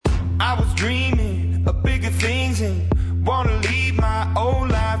Wanna leave my old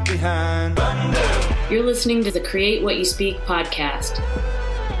life behind. Thunder. You're listening to the Create What You Speak podcast.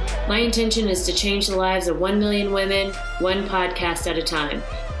 My intention is to change the lives of 1 million women, one podcast at a time.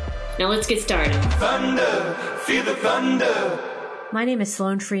 Now let's get started. Thunder, feel the thunder. My name is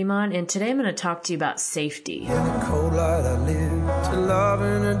Sloan Fremont, and today I'm going to talk to you about safety. In the cold light I live, to love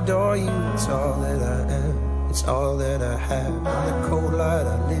and adore you, it's all that I am, it's all that I have. In the cold light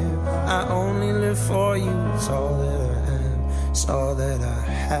I live, I only live for you, it's all that I am, it's all that I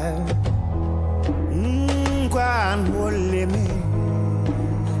have.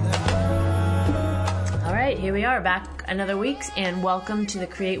 All right, here we are, back another week, and welcome to the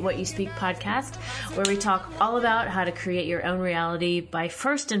Create What You Speak podcast, where we talk all about how to create your own reality by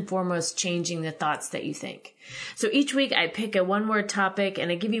first and foremost changing the thoughts that you think. So each week I pick a one-word topic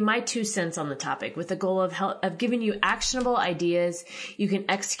and I give you my 2 cents on the topic with the goal of giving you actionable ideas you can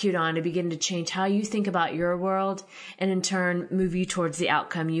execute on to begin to change how you think about your world and in turn move you towards the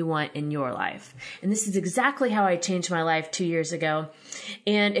outcome you want in your life. And this is exactly how I changed my life 2 years ago.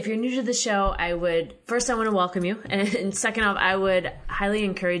 And if you're new to the show, I want to welcome you. And second off, I would highly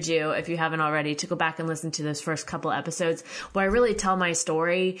encourage you, if you haven't already, to go back and listen to those first couple episodes where I really tell my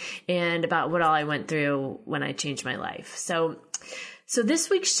story and about what all I went through when I changed my life. So this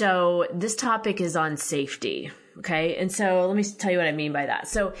week's show, this topic is on safety. Okay. And so let me tell you what I mean by that.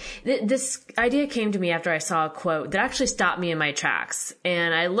 So this idea came to me after I saw a quote that actually stopped me in my tracks.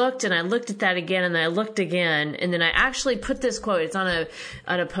 And I looked at that again, and then I looked again, and then I actually put this quote. It's on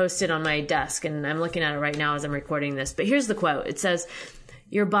a post-it on my desk, and I'm looking at it right now as I'm recording this. But here's the quote. It says,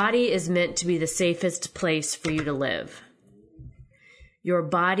 "Your body is meant to be the safest place for you to live." Your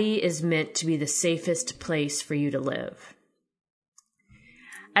body is meant to be the safest place for you to live.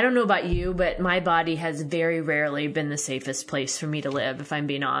 I don't know about you, but my body has very rarely been the safest place for me to live, if I'm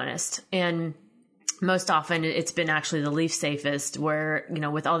being honest. And most often it's been actually the least safest, where,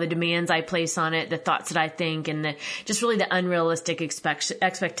 with all the demands I place on it, the thoughts that I think, and just really the unrealistic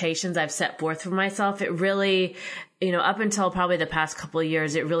expectations I've set forth for myself, it really, up until probably the past couple of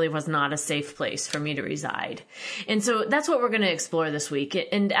years, it really was not a safe place for me to reside. And so that's what we're going to explore this week.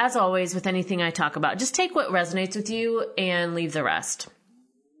 And as always, with anything I talk about, just take what resonates with you and leave the rest.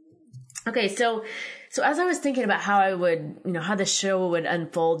 Okay, so as I was thinking about how I would, how the show would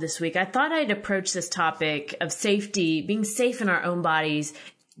unfold this week, I thought I'd approach this topic of safety, being safe in our own bodies,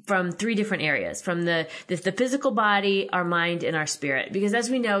 from 3 different areas, from the physical body, our mind, and our spirit. Because as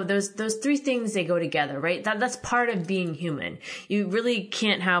we know, those 3 things, they go together, right? That's part of being human. You really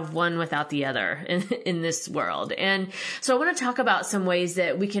can't have one without the other in this world. And so I want to talk about some ways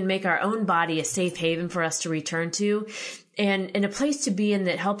that we can make our own body a safe haven for us to return to, and a place to be in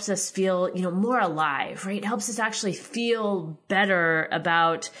that helps us feel, more alive, right? It helps us actually feel better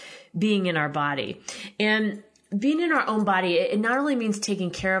about being in our body. And being in our own body, it not only means taking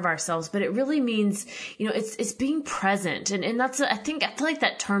care of ourselves, but it really means, it's being present. And that's, I feel like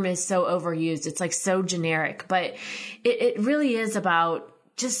that term is so overused. It's like so generic, but it really is about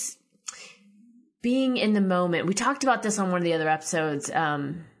just being in the moment. We talked about this on one of the other episodes,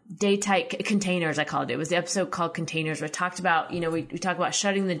 Day-tight containers, I called it. It was the episode called Containers, where I talked about, we talk about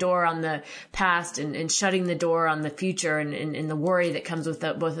shutting the door on the past and shutting the door on the future and the worry that comes with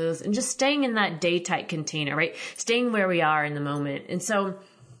both of those, and just staying in that day-tight container, right? Staying where we are in the moment. And so,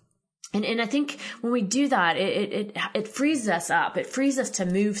 and I think when we do that, it frees us up. It frees us to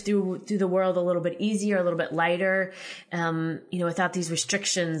move through the world a little bit easier, a little bit lighter, without these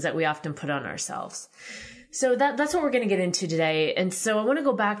restrictions that we often put on ourselves. So that's what we're going to get into today. And so I want to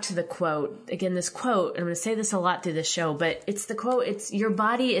go back to the quote. Again, this quote, and I'm going to say this a lot through the show, but it's the quote, it's your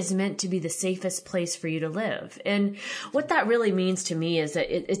body is meant to be the safest place for you to live. And what that really means to me is that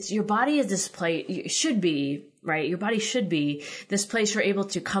it's your body is this place, it should be, right? Your body should be this place you're able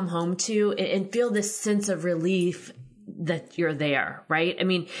to come home to and feel this sense of relief that you're there, right? I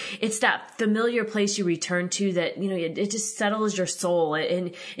mean, it's that familiar place you return to that, it just settles your soul,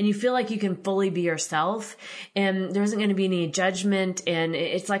 and you feel like you can fully be yourself, and there isn't going to be any judgment. And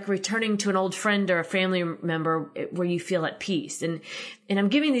it's like returning to an old friend or a family member where you feel at peace. And I'm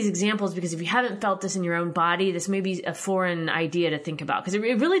giving these examples because if you haven't felt this in your own body, this may be a foreign idea to think about, because it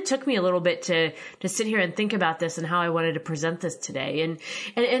really took me a little bit to sit here and think about this and how I wanted to present this today.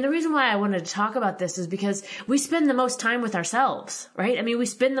 And the reason why I wanted to talk about this is because we spend the most time with ourselves, right? I mean, we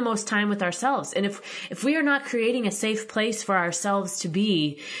spend the most time with ourselves. And if we are not creating a safe place for ourselves to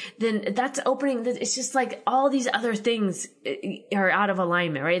be, then that's opening, it's just like all these other things are out of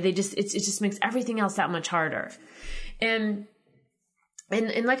alignment, right? It just makes everything else that much harder. And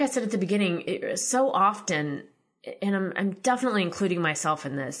like I said at the beginning, so often I'm definitely including myself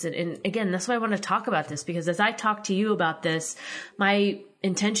in this. And again, that's why I want to talk about this, because as I talk to you about this, my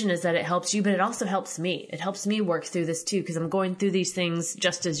intention is that it helps you, but it also helps me. It helps me work through this too, because I'm going through these things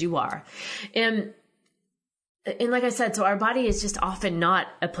just as you are. And like I said, so our body is just often not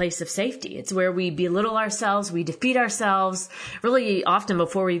a place of safety. It's where we belittle ourselves, we defeat ourselves really often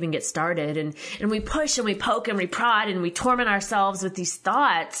before we even get started. And we push and we poke and we prod and we torment ourselves with these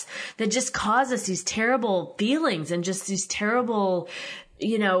thoughts that just cause us these terrible feelings and just these terrible,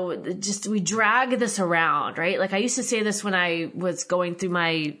 just we drag this around, right? Like I used to say this when I was going through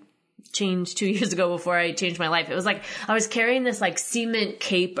my change 2 years ago before I changed my life. It was like I was carrying this like cement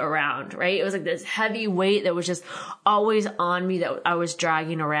cape around, right? It was like this heavy weight that was just always on me that I was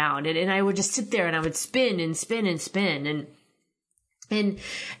dragging around. And I would just sit there and I would spin and spin and spin. And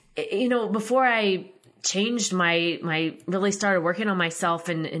before I changed my really started working on myself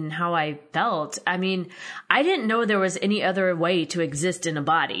and how I felt, I mean, I didn't know there was any other way to exist in a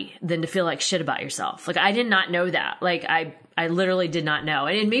body than to feel like shit about yourself. Like I did not know that. Like I literally did not know.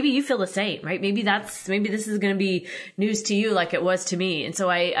 And maybe you feel the same, right? Maybe this is going to be news to you like it was to me. And so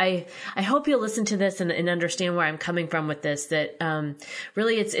I hope you'll listen to this and understand where I'm coming from with this, that,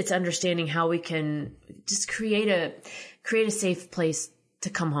 really it's understanding how we can just create a safe place to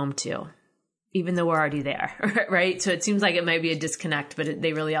come home to, even though we're already there, right? So it seems like it might be a disconnect, but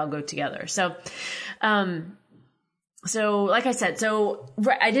they really all go together. So like I said,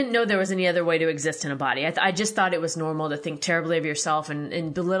 I didn't know there was any other way to exist in a body. I just thought it was normal to think terribly of yourself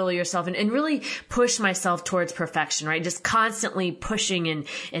and belittle yourself and really push myself towards perfection, right? Just constantly pushing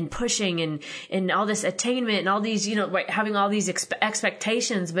and pushing and all this attainment and all these, having all these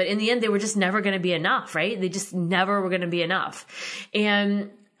expectations. But in the end, they were just never going to be enough, right? They just never were going to be enough. And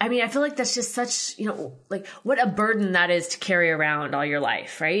I mean, I feel like that's just such, like what a burden that is to carry around all your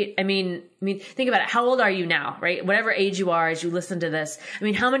life, right? I mean, think about it. How old are you now, right? Whatever age you are as you listen to this. I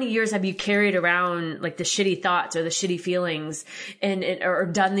mean, how many years have you carried around like the shitty thoughts or the shitty feelings or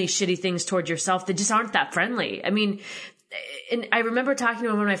done these shitty things toward yourself that just aren't that friendly? I mean, and I remember talking to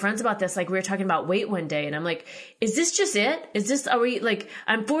one of my friends about this, like we were talking about weight one day and I'm like, is this just it?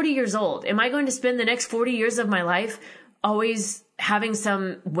 I'm 40 years old. Am I going to spend the next 40 years of my life always having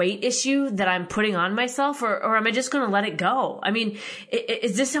some weight issue that I'm putting on myself or am I just going to let it go? I mean,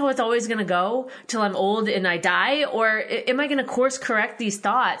 is this how it's always going to go till I'm old and I die? Or am I going to course correct these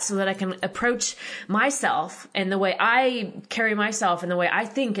thoughts so that I can approach myself and the way I carry myself and the way I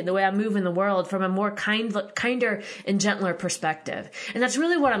think and the way I move in the world from a more kinder and gentler perspective? And that's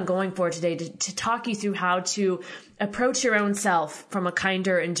really what I'm going for today, to talk you through how to approach your own self from a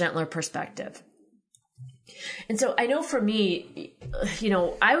kinder and gentler perspective. And so I know for me,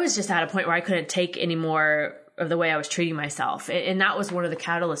 I was just at a point where I couldn't take any more of the way I was treating myself. And that was one of the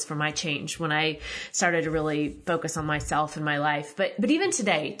catalysts for my change when I started to really focus on myself and my life. But even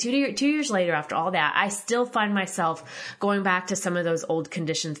today, 2 years later after all that, I still find myself going back to some of those old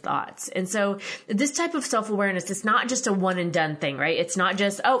conditioned thoughts. And so this type of self-awareness, it's not just a one and done thing, right? It's not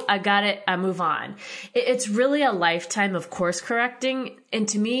just, oh, I got it, I move on. It's really a lifetime of course correcting. And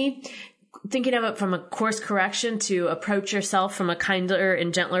to me, thinking of it from a course correction to approach yourself from a kinder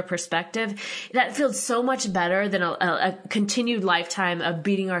and gentler perspective, that feels so much better than a continued lifetime of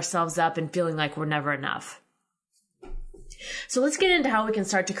beating ourselves up and feeling like we're never enough. So let's get into how we can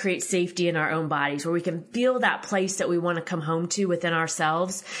start to create safety in our own bodies, where we can feel that place that we want to come home to within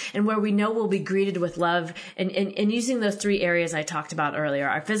ourselves and where we know we'll be greeted with love and using those 3 areas I talked about earlier,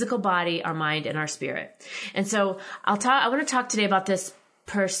 our physical body, our mind, and our spirit. And so I want to talk today about this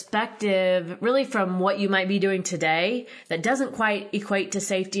perspective really from what you might be doing today that doesn't quite equate to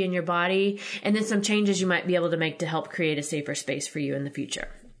safety in your body, and then some changes you might be able to make to help create a safer space for you in the future.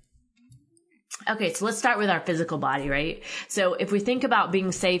 Okay, so let's start with our physical body, right? So if we think about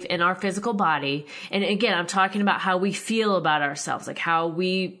being safe in our physical body, and again, I'm talking about how we feel about ourselves, like how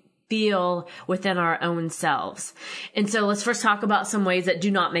we feel within our own selves. And so let's first talk about some ways that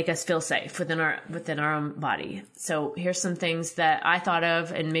do not make us feel safe within our own body. So here's some things that I thought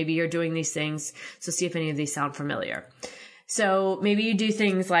of, and maybe you're doing these things. So see if any of these sound familiar. So maybe you do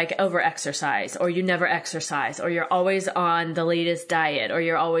things like over-exercise, or you never exercise, or you're always on the latest diet, or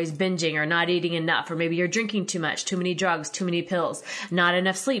you're always binging or not eating enough, or maybe you're drinking too much, too many drugs, too many pills, not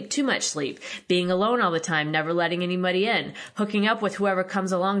enough sleep, too much sleep, being alone all the time, never letting anybody in, hooking up with whoever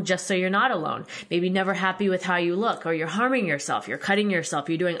comes along just so you're not alone, maybe never happy with how you look, or you're harming yourself, you're cutting yourself,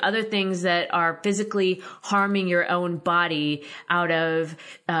 you're doing other things that are physically harming your own body out of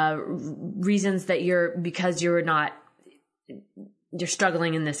reasons that because you're not you're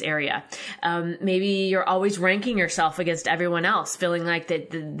struggling in this area. Maybe you're always ranking yourself against everyone else, feeling like that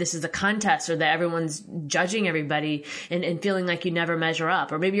this is a contest or that everyone's judging everybody and feeling like you never measure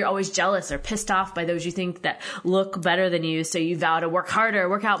up. Or maybe you're always jealous or pissed off by those you think that look better than you. So you vow to work harder,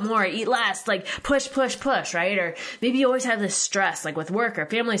 work out more, eat less, like push, right? Or maybe you always have this stress, like with work or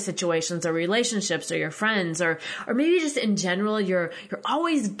family situations or relationships or your friends, or maybe just in general, you're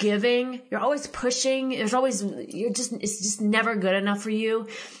always giving, you're always pushing. It's just never good enough for you,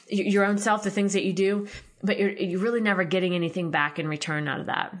 your own self, the things that you do, but you're really never getting anything back in return out of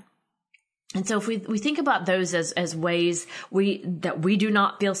that. And so if we think about those as ways that we do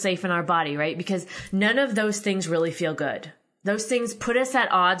not feel safe in our body, right? Because none of those things really feel good. Those things put us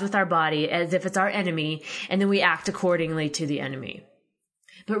at odds with our body as if it's our enemy, and then we act accordingly to the enemy.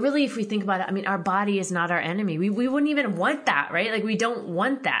 But really, if we think about it, I mean, our body is not our enemy. We wouldn't even want that, right? Like, we don't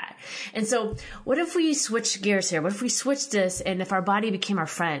want that. And so what if we switched gears here? What if we switched this, and if our body became our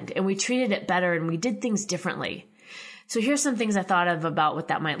friend and we treated it better and we did things differently? So here's some things I thought of about what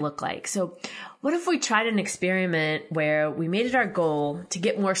that might look like. So what if we tried an experiment where we made it our goal to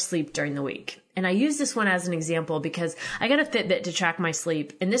get more sleep during the week? And I use this one as an example because I got a Fitbit to track my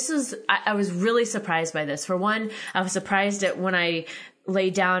sleep. And I was really surprised by this. For one, I was surprised at when I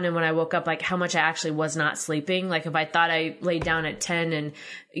laid down and when I woke up, like how much I actually was not sleeping. Like if I thought I laid down at 10 and,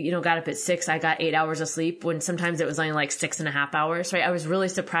 got up at 6, I got 8 hours of sleep, when sometimes it was only like 6.5 hours, right? I was really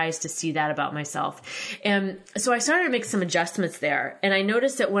surprised to see that about myself. And so I started to make some adjustments there. And I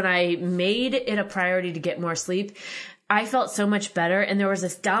noticed that when I made it a priority to get more sleep, I felt so much better. And there was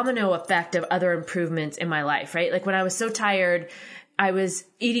this domino effect of other improvements in my life, right? Like when I was so tired, I was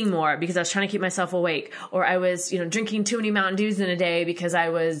eating more because I was trying to keep myself awake, or I was, drinking too many Mountain Dews in a day because I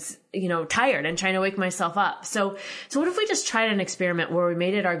was, tired and trying to wake myself up. So what if we just tried an experiment where we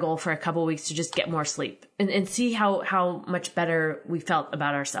made it our goal for a couple of weeks to just get more sleep and see how much better we felt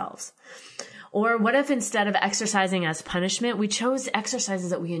about ourselves? Or what if instead of exercising as punishment, we chose exercises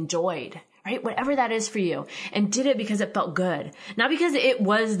that we enjoyed, right? Whatever that is for you, and did it because it felt good. Not because it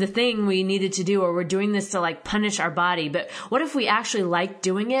was the thing we needed to do, or we're doing this to like punish our body, but what if we actually liked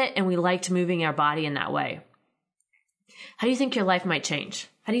doing it and we liked moving our body in that way? How do you think your life might change?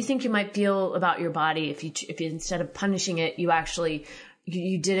 How do you think you might feel about your body if you instead of punishing it, you actually,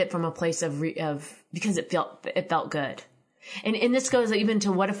 you did it from a place of because it felt good? And this goes even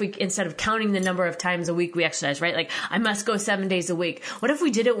to what if we, instead of counting the number of times a week we exercise, right? Like I must go 7 days a week. What if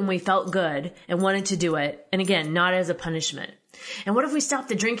we did it when we felt good and wanted to do it? And again, not as a punishment. And what if we stopped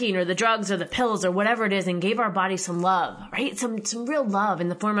the drinking or the drugs or the pills or whatever it is and gave our body some love, right? Some real love in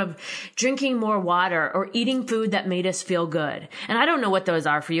the form of drinking more water or eating food that made us feel good. And I don't know what those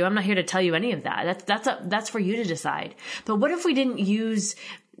are for you. I'm not here to tell you any of that. That's for you to decide. But what if we didn't use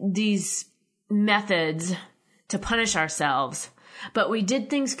these methods to punish ourselves, but we did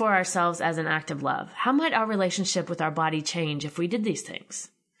things for ourselves as an act of love? How might our relationship with our body change if we did these things?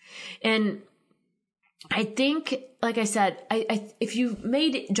 And I think, like I said, if you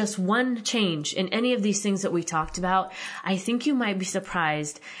made just one change in any of these things that we talked about, I think you might be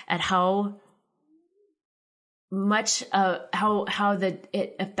surprised at how much,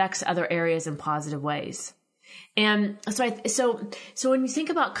 it affects other areas in positive ways. And so when you think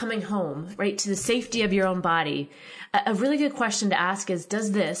about coming home, right, to the safety of your own body, a really good question to ask is,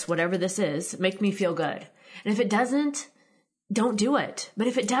 does this, whatever this is, make me feel good? And if it doesn't, don't do it. But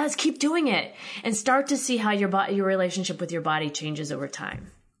if it does, keep doing it and start to see how your relationship with your body changes over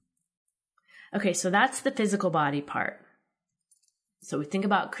time. Okay, so that's the physical body part. So we think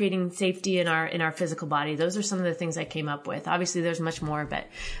about creating safety in our physical body. Those are some of the things I came up with. Obviously, there's much more, but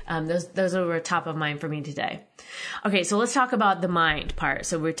those were top of mind for me today. Okay, so let's talk about the mind part.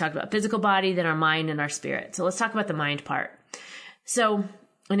 So we talked about physical body, then our mind and our spirit. So let's talk about the mind part. So,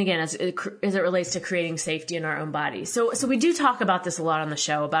 and again, as it relates to creating safety in our own body. So we do talk about this a lot on the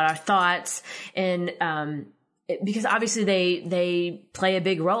show, about our thoughts, and because obviously they play a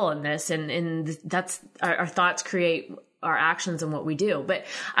big role in this, and that's our thoughts create our actions and what we do. But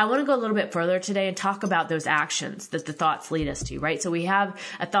I want to go a little bit further today and talk about those actions that the thoughts lead us to, right? So we have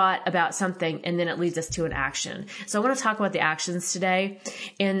a thought about something and then it leads us to an action. So I want to talk about the actions today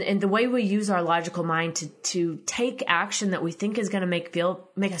and the way we use our logical mind to take action that we think is going to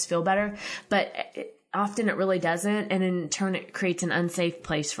make us feel better, but often it really doesn't. And in turn, it creates an unsafe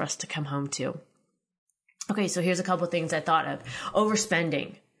place for us to come home to. Okay, so here's a couple of things I thought of.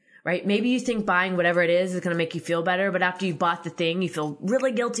 Overspending. right? Maybe you think buying whatever it is going to make you feel better, but after you bought the thing, you feel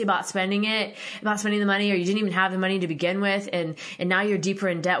really guilty about spending the money, or you didn't even have the money to begin with. And now you're deeper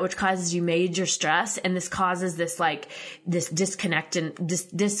in debt, which causes you major stress. And this causes this disconnection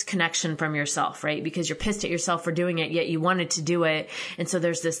from yourself, right? Because you're pissed at yourself for doing it, yet you wanted to do it. And so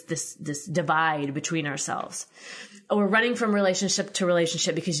there's this divide between ourselves. Or running from relationship to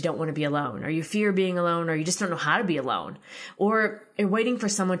relationship because you don't want to be alone, or you fear being alone, or you just don't know how to be alone, or you're waiting for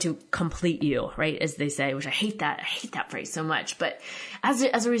someone to complete you, right? As they say, which I hate that phrase so much. But as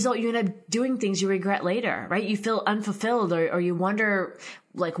a result, you end up doing things you regret later, right? You feel unfulfilled, or you wonder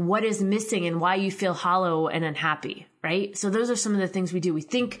like what is missing and why you feel hollow and unhappy, right? So those are some of the things we do. We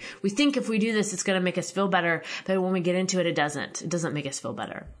think if we do this, it's going to make us feel better. But when we get into it, it doesn't make us feel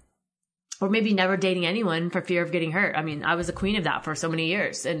better. Or maybe never dating anyone for fear of getting hurt. I mean, I was a queen of that for so many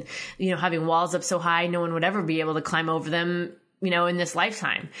years. And, having walls up so high, no one would ever be able to climb over them, in this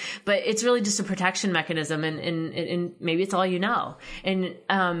lifetime. But it's really just a protection mechanism, and maybe it's all you know. And,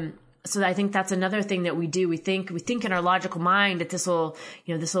 so I think that's another thing that we do. We think in our logical mind that this will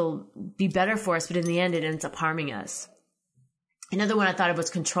be better for us, but in the end, it ends up harming us. Another one I thought of was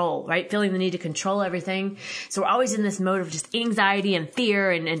control, right? Feeling the need to control everything. So we're always in this mode of just anxiety and fear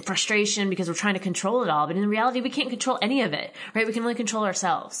and frustration because we're trying to control it all. But in reality, we can't control any of it, right? We can only control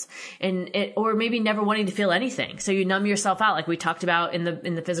ourselves, or maybe never wanting to feel anything. So you numb yourself out, like we talked about in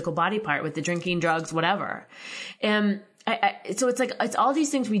the physical body part with the drinking, drugs, whatever. And so it's all these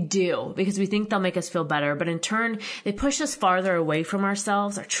things we do because we think they'll make us feel better, but in turn, they push us farther away from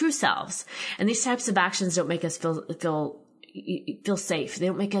ourselves, our true selves. And these types of actions don't make us feel safe. They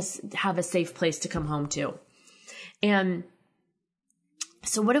don't make us have a safe place to come home to. And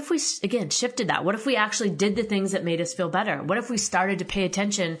so what if we, again, shifted that? What if we actually did the things that made us feel better? What if we started to pay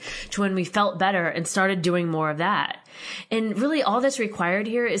attention to when we felt better and started doing more of that? And really all that's required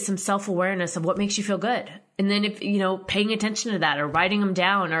here is some self-awareness of what makes you feel good. And then if, paying attention to that, or writing them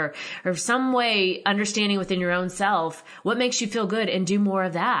down, or some way understanding within your own self what makes you feel good, and do more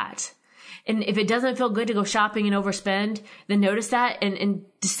of that. And if it doesn't feel good to go shopping and overspend, then notice that and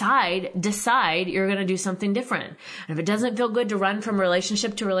decide you're going to do something different. And if it doesn't feel good to run from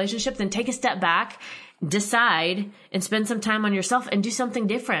relationship to relationship, then take a step back, decide, and spend some time on yourself and do something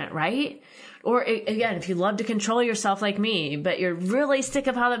different, right? Or again, if you love to control yourself like me, but you're really sick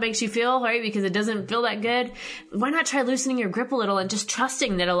of how that makes you feel, right? Because it doesn't feel that good. Why not try loosening your grip a little and just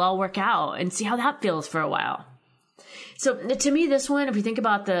trusting that it'll all work out and see how that feels for a while? So to me, this one, if we think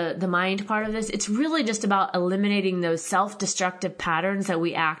about the mind part of this, it's really just about eliminating those self-destructive patterns that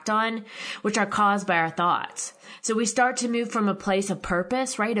we act on, which are caused by our thoughts. So we start to move from a place of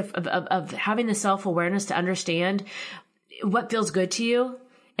purpose, right? Of having the self-awareness to understand what feels good to you,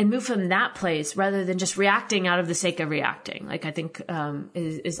 and move from that place rather than just reacting out of the sake of reacting. Like I think,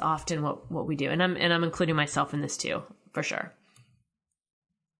 is often what we do. And I'm including myself in this too, for sure.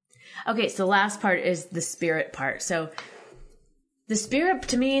 Okay, so the last part is the spirit part. So the spirit,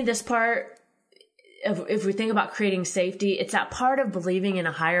 to me, this part, if we think about creating safety, it's that part of believing in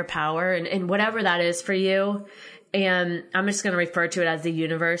a higher power and whatever that is for you. And I'm just going to refer to it as the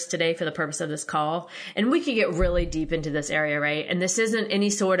universe today for the purpose of this call. And we could get really deep into this area, right? And this isn't any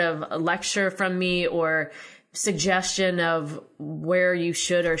sort of lecture from me or suggestion of where you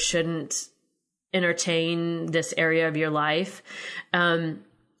should or shouldn't entertain this area of your life.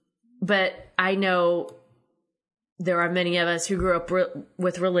 But I know there are many of us who grew up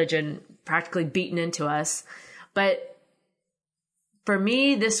with religion practically beaten into us. But for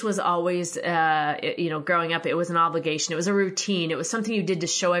me, this was always, growing up, it was an obligation. It was a routine. It was something you did to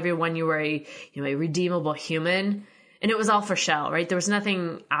show everyone you were a redeemable human. And it was all for show, right? There was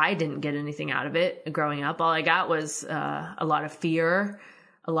nothing, I didn't get anything out of it growing up. All I got was a lot of fear.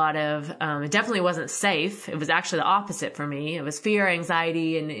 It definitely wasn't safe. It was actually the opposite for me. It was fear,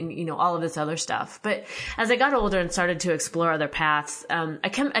 anxiety, and all of this other stuff. But as I got older and started to explore other paths, I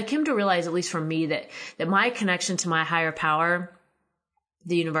came to realize, at least for me, that my connection to my higher power,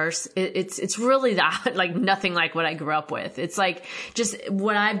 the universe, it's really that, like nothing like what I grew up with. It's like just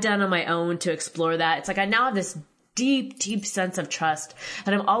what I've done on my own to explore that. It's like I now have this deep, deep sense of trust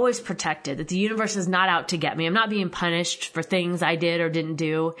that I'm always protected, that the universe is not out to get me. I'm not being punished for things I did or didn't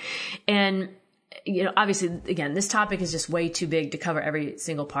do. And, obviously, again, this topic is just way too big to cover every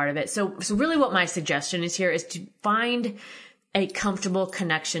single part of it. So really what my suggestion is here is to find a comfortable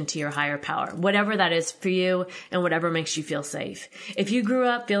connection to your higher power, whatever that is for you and whatever makes you feel safe. If you grew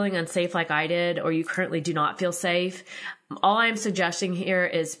up feeling unsafe like I did, or you currently do not feel safe, all I'm suggesting here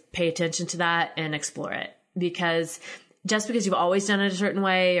is pay attention to that and explore it. Because just because you've always done it a certain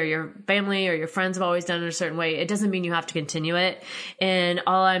way, or your family or your friends have always done it a certain way, it doesn't mean you have to continue it. And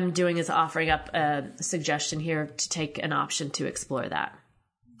all I'm doing is offering up a suggestion here to take an option to explore that.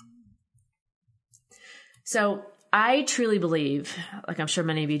 So I truly believe, like I'm sure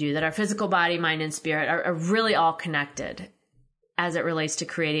many of you do, that our physical body, mind, and spirit are really all connected as it relates to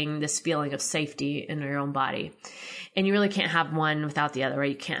creating this feeling of safety in your own body. And you really can't have one without the other,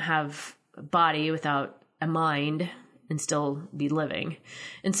 right? You can't have a body without a mind and still be living.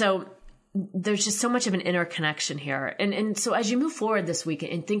 And so there's just so much of an interconnection here. And so as you move forward this week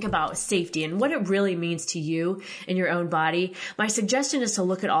and think about safety and what it really means to you and your own body, my suggestion is to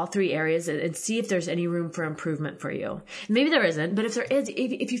look at all three areas and see if there's any room for improvement for you. Maybe there isn't, but if there is,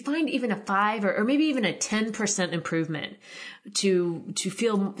 if you find even a 5 or maybe even a 10% improvement to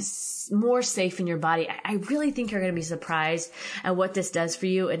feel more safe in your body, I really think you're going to be surprised at what this does for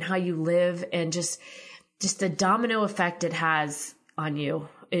you and how you live, and just the domino effect it has on you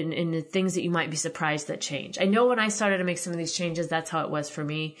in the things that you might be surprised that change. I know when I started to make some of these changes, that's how it was for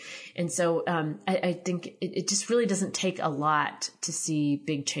me. And so I think it just really doesn't take a lot to see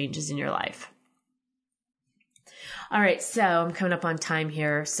big changes in your life. All right, so I'm coming up on time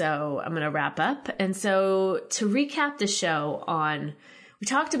here, so I'm going to wrap up. And so to recap the show we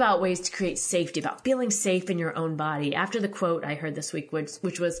talked about ways to create safety, about feeling safe in your own body. After the quote I heard this week,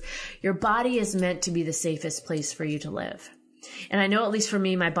 which was, your body is meant to be the safest place for you to live. And I know, at least for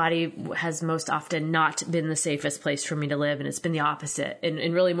me, my body has most often not been the safest place for me to live. And it's been the opposite,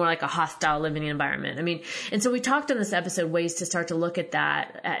 and really more like a hostile living environment. I mean, and so we talked on this episode ways to start to look at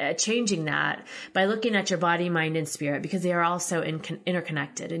that, at changing that by looking at your body, mind, and spirit, because they are all so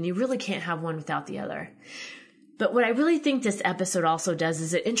interconnected, and you really can't have one without the other. But what I really think this episode also does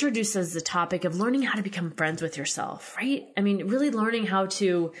is it introduces the topic of learning how to become friends with yourself, right? I mean, really learning how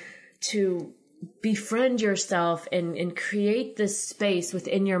to befriend yourself and create this space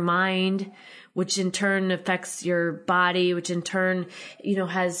within your mind, which in turn affects your body, which in turn,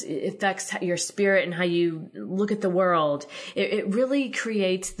 affects your spirit and how you look at the world. It really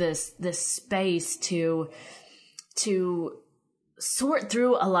creates this space to sort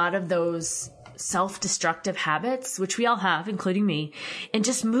through a lot of those self-destructive habits, which we all have, including me, and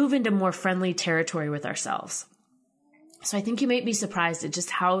just move into more friendly territory with ourselves. So I think you may be surprised at just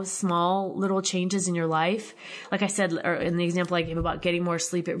how small little changes in your life, like I said, or in the example I gave about getting more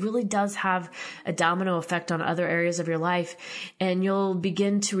sleep, it really does have a domino effect on other areas of your life. And you'll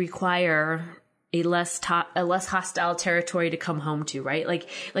begin to require a less hostile territory to come home to, right?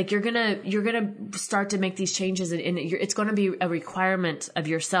 Like you're gonna start to make these changes, and it's going to be a requirement of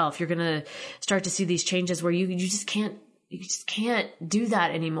yourself. You're going to start to see these changes where you just can't do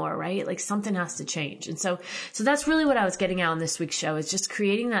that anymore, right? Like something has to change. And so that's really what I was getting at on this week's show, is just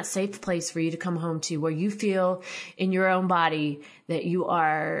creating that safe place for you to come home to, where you feel in your own body that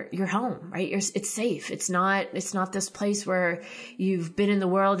you're home, right? It's safe. It's not this place where you've been in the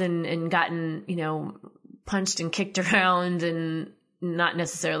world and gotten, punched and kicked around, and not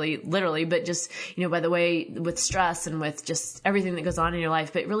necessarily literally, but just, by the way, with stress and with just everything that goes on in your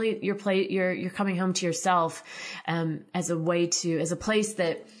life. But really you're coming home to yourself, as a place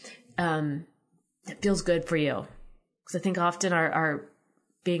that feels good for you. Because I think often our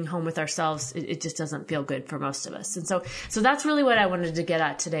being home with ourselves, it just doesn't feel good for most of us. And so that's really what I wanted to get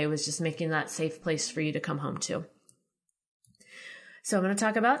at today, was just making that safe place for you to come home to. So I'm going to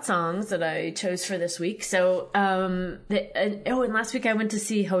talk about songs that I chose for this week. So, and last week I went to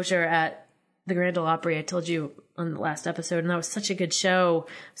see Hozier at the Grand Ole Opry. I told you on the last episode, and that was such a good show.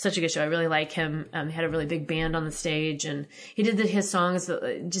 I really like him. He had a really big band on the stage, and he did his songs,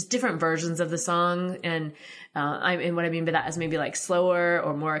 just different versions of the song. And what I mean by that is maybe like slower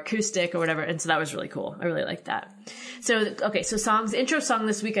or more acoustic or whatever. And so that was really cool. I really liked that. So songs. The intro song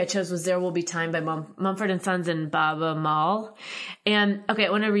this week I chose was "There Will Be Time" by Mumford & Sons and Baaba Maal. And I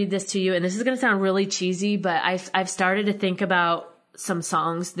want to read this to you. And this is going to sound really cheesy, but I've started to think about some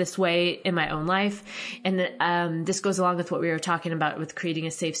songs this way in my own life. And this goes along with what we were talking about with creating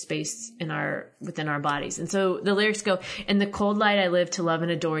a safe space within our bodies. And so the lyrics go, "In the cold light I live to love and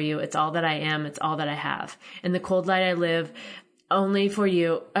adore you. It's all that I am. It's all that I have. In the cold light I live only for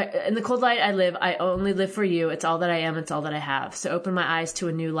you. In the cold light I live. I only live for you. It's all that I am. It's all that I have. So open my eyes to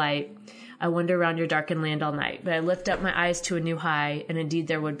a new light. I wander around your darkened land all night, but I lift up my eyes to a new high, and indeed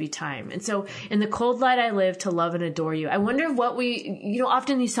there would be time." And so in the cold light I live to love and adore you. I wonder what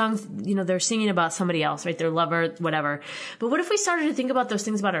often these songs, they're singing about somebody else, right? Their lover, whatever. But what if we started to think about those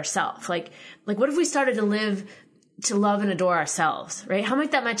things about ourselves? Like what if we started to live to love and adore ourselves, right? How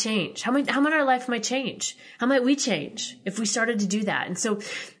might that change? How might our life might change? How might we change if we started to do that? And so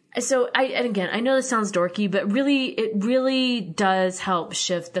So and again, I know this sounds dorky, but really, it really does help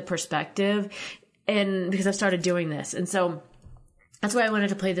shift the perspective, and because I've started doing this. And so that's why I wanted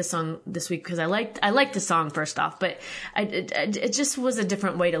to play this song this week, because I liked the song first off, but it just was a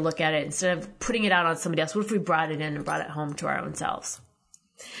different way to look at it. Instead of putting it out on somebody else, what if we brought it in and brought it home to our own selves?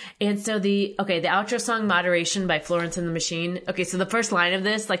 And so the outro song, Moderation by Florence and the Machine. Okay, so the first line of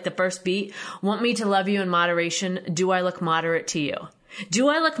this, like the first beat, want me to love you in moderation. Do I look moderate to you? Do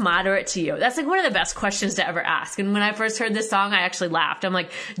I look moderate to you? That's like one of the best questions to ever ask. And when I first heard this song, I actually laughed. I'm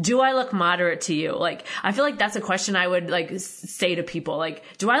like, do I look moderate to you? Like, I feel like that's a question I would like say to people. Like,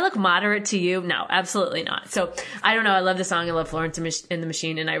 do I look moderate to you? No, absolutely not. So I don't know. I love the song. I love Florence and the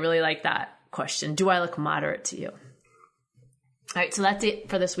Machine. And I really like that question. Do I look moderate to you? All right, so that's it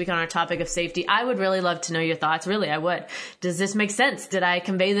for this week on our topic of safety. I would really love to know your thoughts. Really, I would. Does this make sense? Did I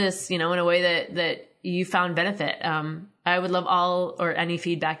convey this, in a way that you found benefit? I would love all or any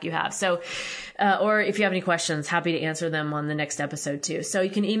feedback you have. So, or if you have any questions, happy to answer them on the next episode too. So you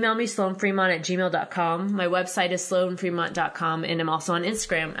can email me, sloanfremont@gmail.com. My website is sloanfremont.com, and I'm also on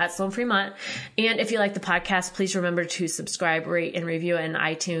Instagram @sloanfremont. And if you like the podcast, please remember to subscribe, rate, and review it in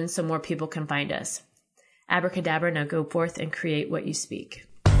iTunes so more people can find us. Abracadabra, now go forth and create what you speak.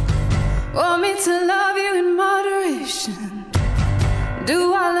 Want me to love you in moderation?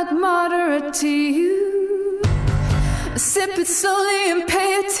 Do I look moderate to you? Sip it slowly and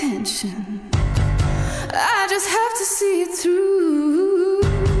pay attention. I just have to see it through.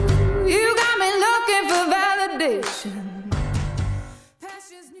 You got me